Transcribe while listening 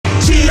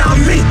G on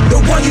me, the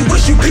one you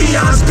wish you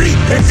peons beat.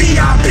 And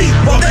VIP,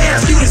 while they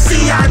ask you to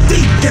CID.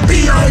 Get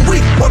B on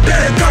weak, or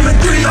better come and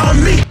 3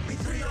 on me.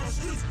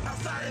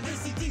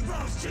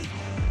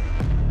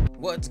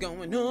 What's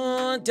going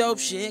on, dope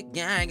shit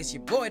gang? It's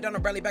your boy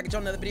Donald Bradley back at you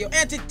on another video,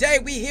 and today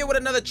we here with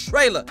another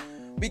trailer.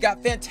 We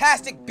got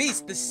Fantastic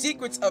Beasts: The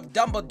Secrets of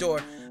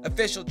Dumbledore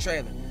official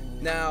trailer.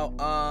 Now,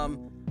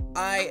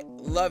 I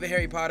love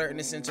Harry Potter in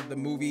the sense of the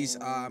movies.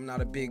 I'm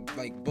not a big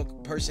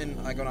book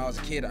person. Like when I was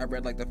a kid, I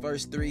read like the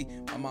first 3.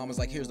 My mom was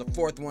like, "Here's the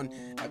 4th one."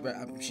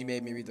 She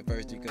made me read the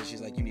first 3 because she's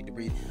like, "You need to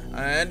read."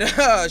 And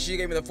she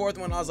gave me the 4th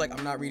one. I was like,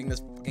 "I'm not reading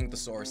this fucking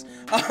thesaurus."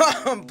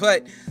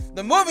 But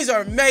the movies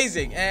are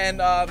amazing,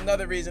 and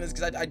another reason is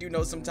because I do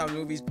know sometimes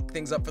movies pick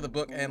things up for the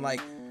book, and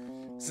like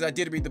since I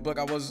did read the book,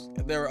 I was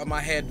there in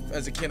my head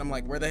as a kid. I'm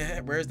like,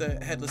 where's the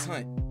headless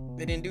hunt?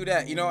 They didn't do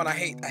that, you know, and I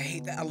hate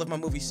that. I love my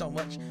movies so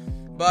much.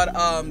 But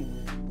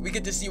we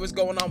get to see what's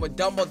going on with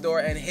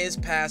Dumbledore and his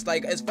past.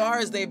 Like, as far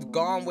as they've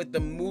gone with the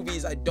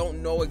movies, I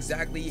don't know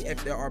exactly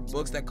if there are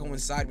books that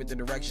coincide with the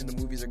direction the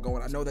movies are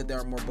going. I know that there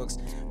are more books,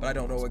 but I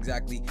don't know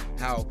exactly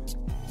how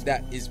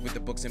that is with the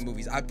books and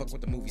movies. I fuck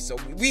with the movies, so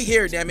we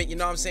here, damn it, you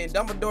know what I'm saying?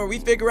 Dumbledore, we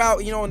figure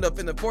out, you know, in the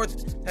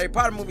 4th Harry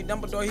Potter movie,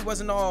 Dumbledore, he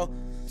wasn't all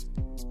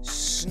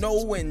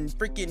snow and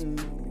freaking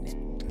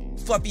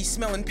fluffy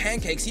smelling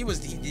pancakes. The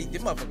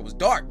motherfucker was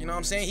dark, you know what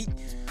I'm saying?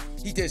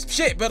 He did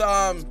shit, but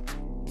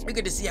we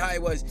get to see how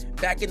it was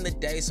back in the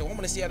day, so I'm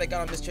gonna see how they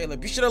got on this trailer.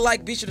 Be sure to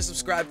like, be sure to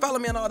subscribe, follow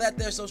me on all that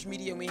there social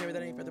media, and we here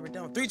without any further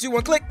ado. 3, 2,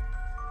 1, click.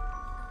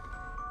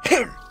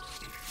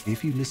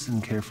 If you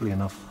listen carefully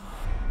enough,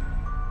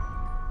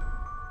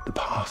 the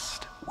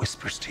past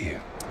whispers to you.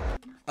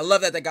 I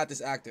love that they got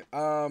this actor.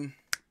 Damn,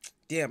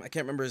 I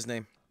can't remember his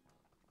name.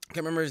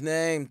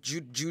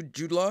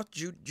 Jude Law.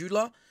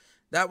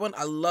 That one,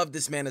 I love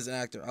this man as an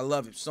actor. I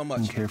love him so much.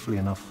 Listen carefully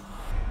enough.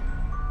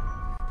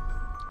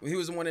 He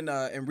was the one in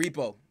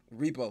Repo.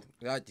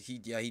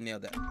 He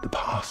nailed that. The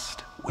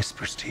past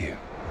whispers to you.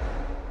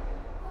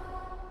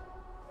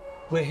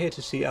 We're here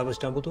to see Albus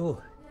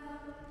Dumbledore.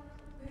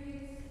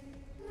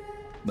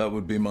 That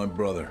would be my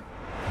brother.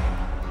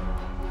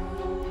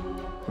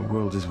 The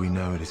world as we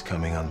know it is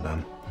coming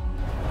undone.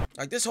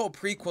 Like this whole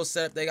prequel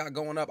setup they got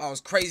going up, I was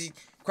crazy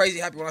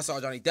happy when I saw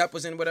Johnny Depp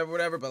was in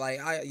whatever. But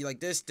like like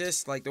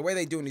this like the way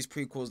they doing these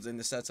prequels and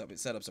the setup, it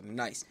set up something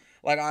nice.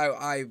 Like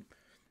I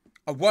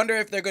wonder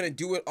if they're gonna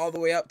do it all the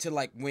way up to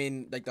like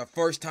when like the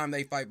first time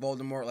they fight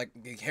Voldemort, like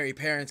Harry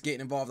parents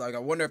getting involved. Like I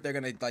wonder if they're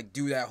gonna like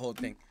do that whole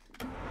thing.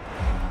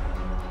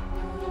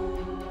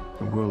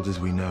 The world as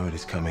we know it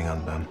is coming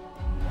undone.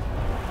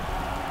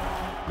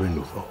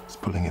 Grindelwald is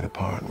pulling it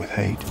apart with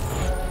hate.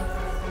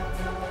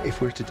 If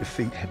we're to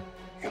defeat him,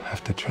 you'll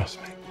have to trust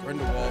me.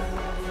 Grindelwald.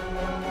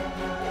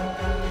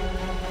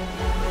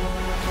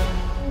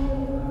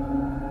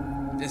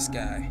 This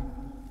guy.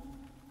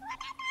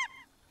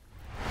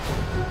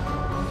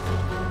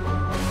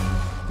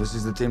 This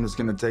is the team that's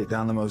going to take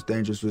down the most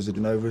dangerous wizard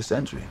in over a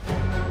century.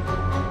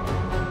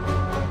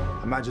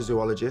 A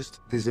magizoologist,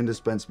 his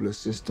indispensable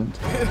assistant.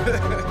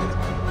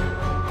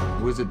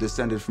 Wizard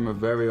descended from a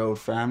very old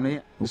family,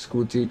 a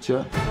school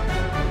teacher,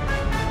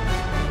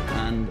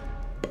 and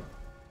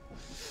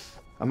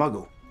a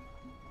muggle.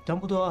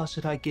 Dumbledore asked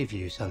that I give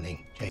you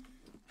something, Jake.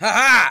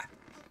 Haha!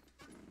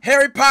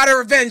 Harry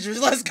Potter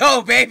Avengers, let's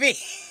go, baby!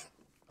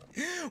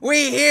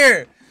 We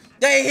here!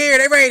 They here,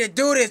 they ready to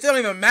do this. It don't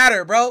even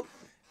matter, bro.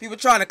 People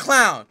trying to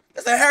clown.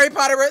 That's a Harry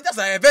Potter, that's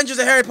the Avengers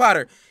of Harry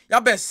Potter.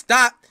 Y'all better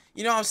stop,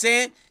 you know what I'm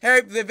saying?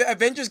 The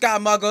Avengers got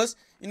muggles,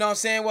 you know what I'm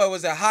saying? What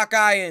was it,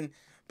 Hawkeye and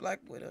Black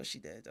Widow? She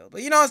dead though.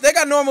 But you know, they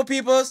got normal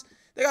peoples.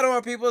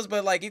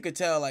 But like you could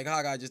tell, like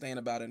Hawkeye just ain't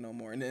about it no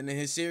more. And in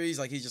his series,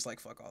 like he's just like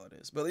fuck all of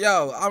this. But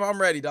yo, I'm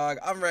ready, dog.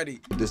 I'm ready.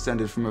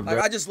 Descended from a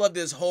I just love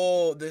this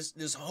whole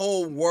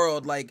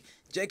world. Like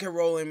J.K.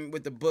 Rowling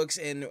with the books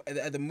and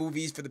the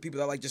movies for the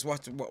people that like just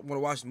want to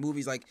watch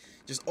movies. Like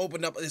just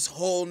opened up this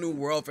whole new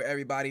world for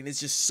everybody, and it's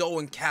just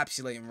so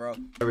encapsulating, bro.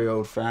 very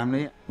old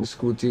family, a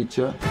school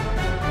teacher,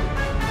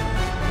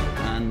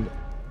 and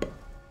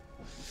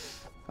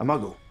a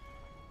muggle.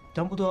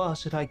 Dumbledore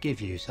asked that I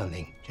give you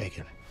something,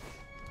 Jacob.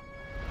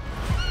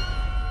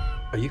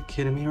 Are you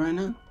kidding me right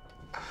now?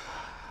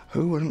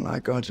 Who wouldn't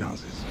like our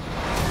chances?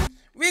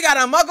 We got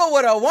a muggle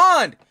with a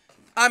wand.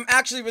 I'm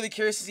actually really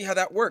curious to see how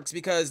that works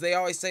because they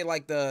always say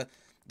like the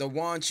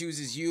wand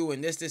chooses you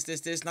and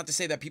this. Not to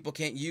say that people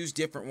can't use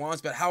different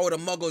wands, but how would a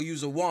muggle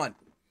use a wand?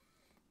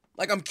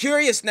 Like I'm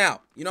curious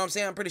now. You know what I'm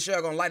saying? I'm pretty sure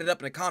I'm gonna light it up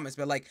in the comments,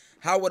 but like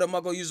how would a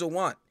muggle use a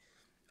wand?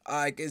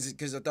 Is it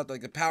because I thought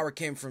like the power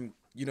came from,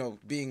 you know,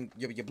 being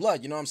your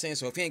blood, you know what I'm saying?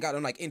 So if he ain't got no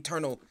like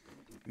internal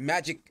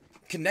magic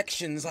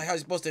connections, like how you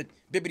supposed to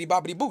bibbity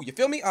bobbity boo, you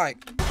feel me? All right.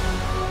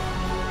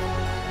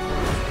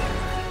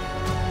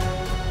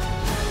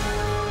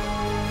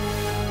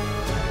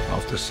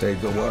 Off to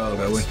save the world,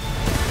 are we?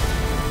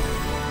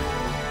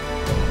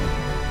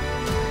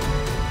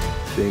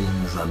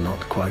 Things are not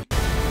quite.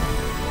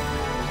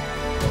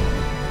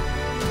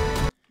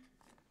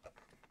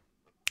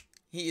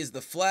 he is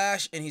the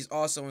Flash, and he's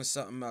also in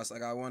something else.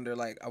 Like I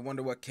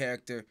wonder what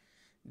character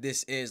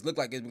this is. Look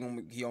like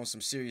he on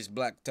some serious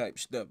black type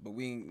stuff, but I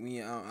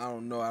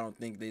don't know. I don't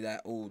think they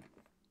that old.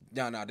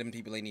 No, them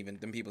people ain't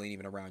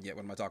even around yet.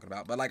 What am I talking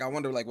about? But like I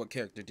wonder like what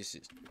character this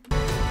is.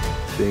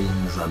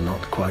 Things are not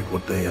quite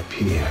what they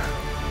appear.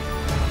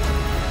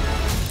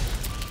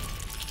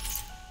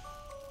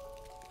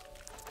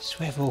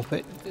 Swivel,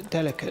 but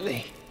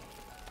delicately.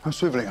 I'm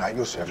swiveling like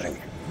you're swiveling.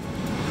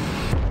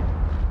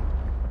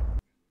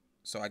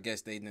 So I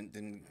guess they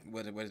then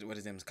what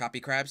is them? Copy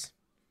crabs?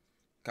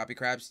 Copy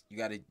crabs? You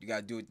gotta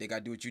do it. They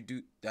gotta do what you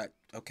do. That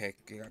okay?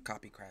 You got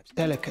copy crabs.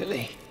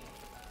 Delicately.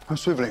 I'm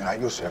swiveling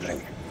like you're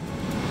swiveling.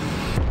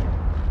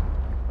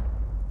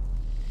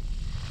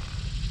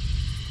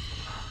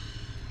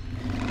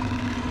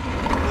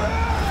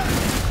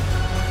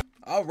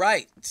 All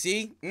right,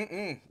 see?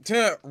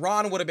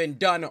 Ron would have been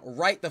done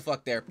right the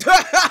fuck there.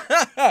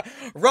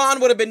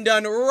 Ron would have been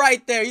done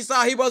right there. You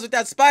saw he was with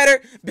that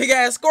spider, big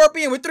ass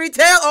scorpion with 3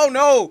 tails. Oh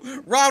no,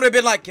 Ron would have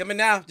been like, kill me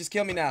now, just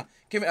kill me now.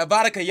 Kill me,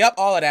 Vodka, yup,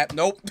 all of that.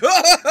 Nope.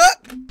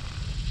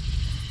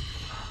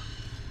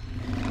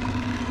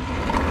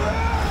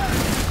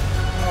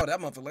 Oh, that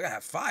motherfucker, look, I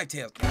have 5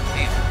 tails. God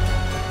damn.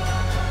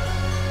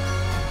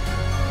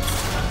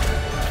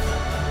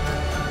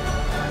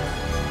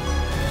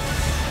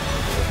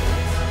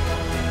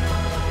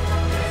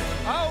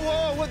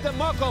 The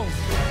Muggles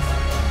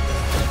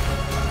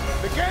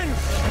begins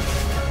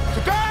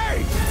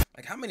today.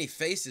 Like, how many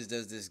faces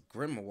does this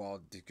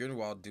Grindelwald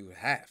dude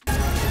have?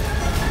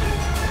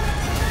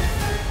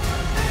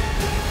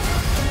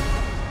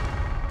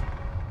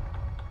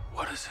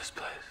 What is this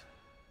place?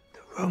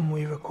 The room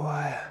we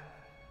require.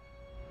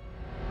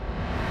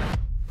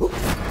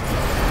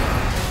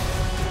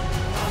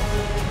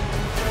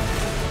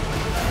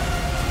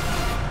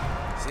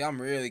 See, I'm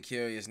really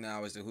curious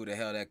now as to who the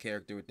hell that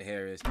character with the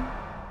hair is.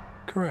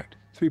 Correct.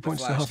 3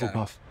 points to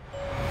Hufflepuff.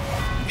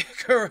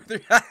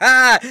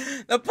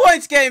 The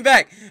points came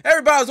back.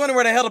 Everybody was wondering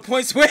where the hell the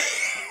points went.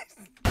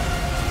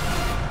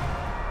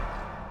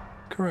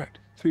 Correct.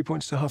 3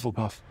 points to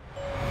Hufflepuff.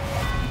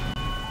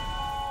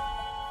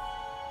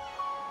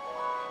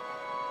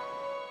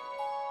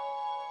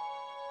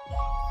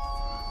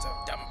 So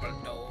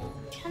Dumbledore.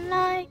 Can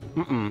I?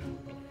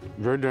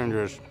 Very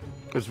dangerous.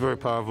 It's very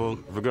powerful.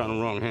 If it got in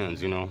the wrong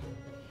hands, you know,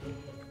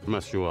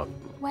 mess you up.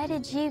 Where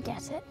did you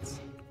get it?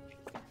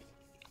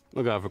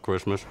 I got it for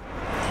Christmas.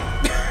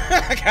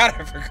 I got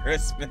it for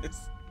Christmas.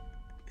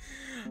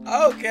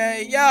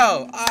 Okay,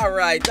 yo. All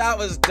right, that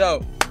was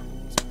dope.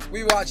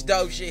 We watched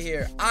dope shit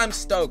here. I'm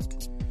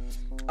stoked.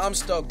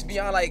 To be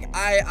honest, like,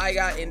 I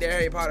got into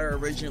Harry Potter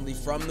originally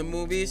from the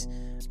movies.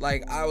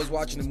 Like, I was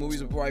watching the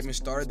movies before I even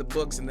started the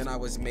books, and then I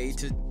was made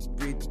to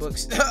read the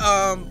books.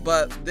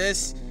 But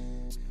this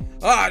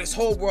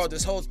whole world,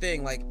 this whole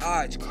thing, like,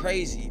 it's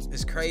crazy.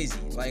 It's crazy.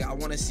 Like, I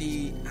want to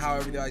see how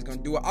everybody's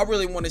gonna do it. I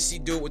really want to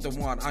do it with the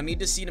wand. I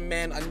need to see the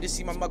man. I need to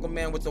see my Muggle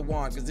man with the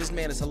wand, because this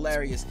man is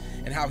hilarious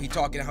and how he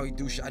talking and how he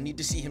do shit. I need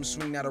to see him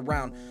swing that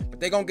around. But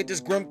they gonna get this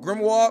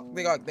Grimwald.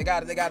 They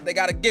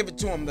gotta give it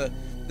to him.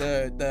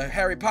 The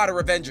Harry Potter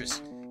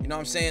Avengers. You know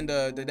what I'm saying?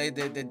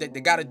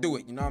 They gotta do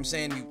it. You know what I'm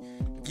saying?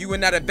 If you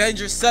in that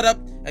Avengers setup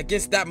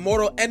against that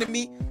mortal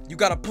enemy, you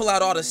gotta pull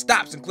out all the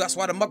stops, and that's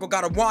why the Muggle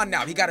got a wand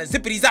now. He got a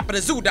zippity zappity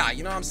zoo die,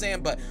 you know what I'm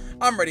saying? But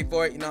I'm ready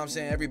for it, you know what I'm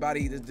saying?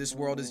 Everybody, this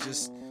world is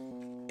just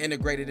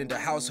integrated into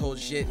household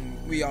shit,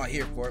 and we all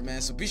here for it,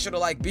 man. So be sure to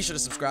like, be sure to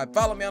subscribe,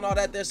 follow me on all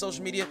that there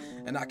social media,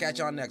 and I'll catch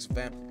y'all next,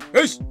 fam.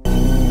 Peace!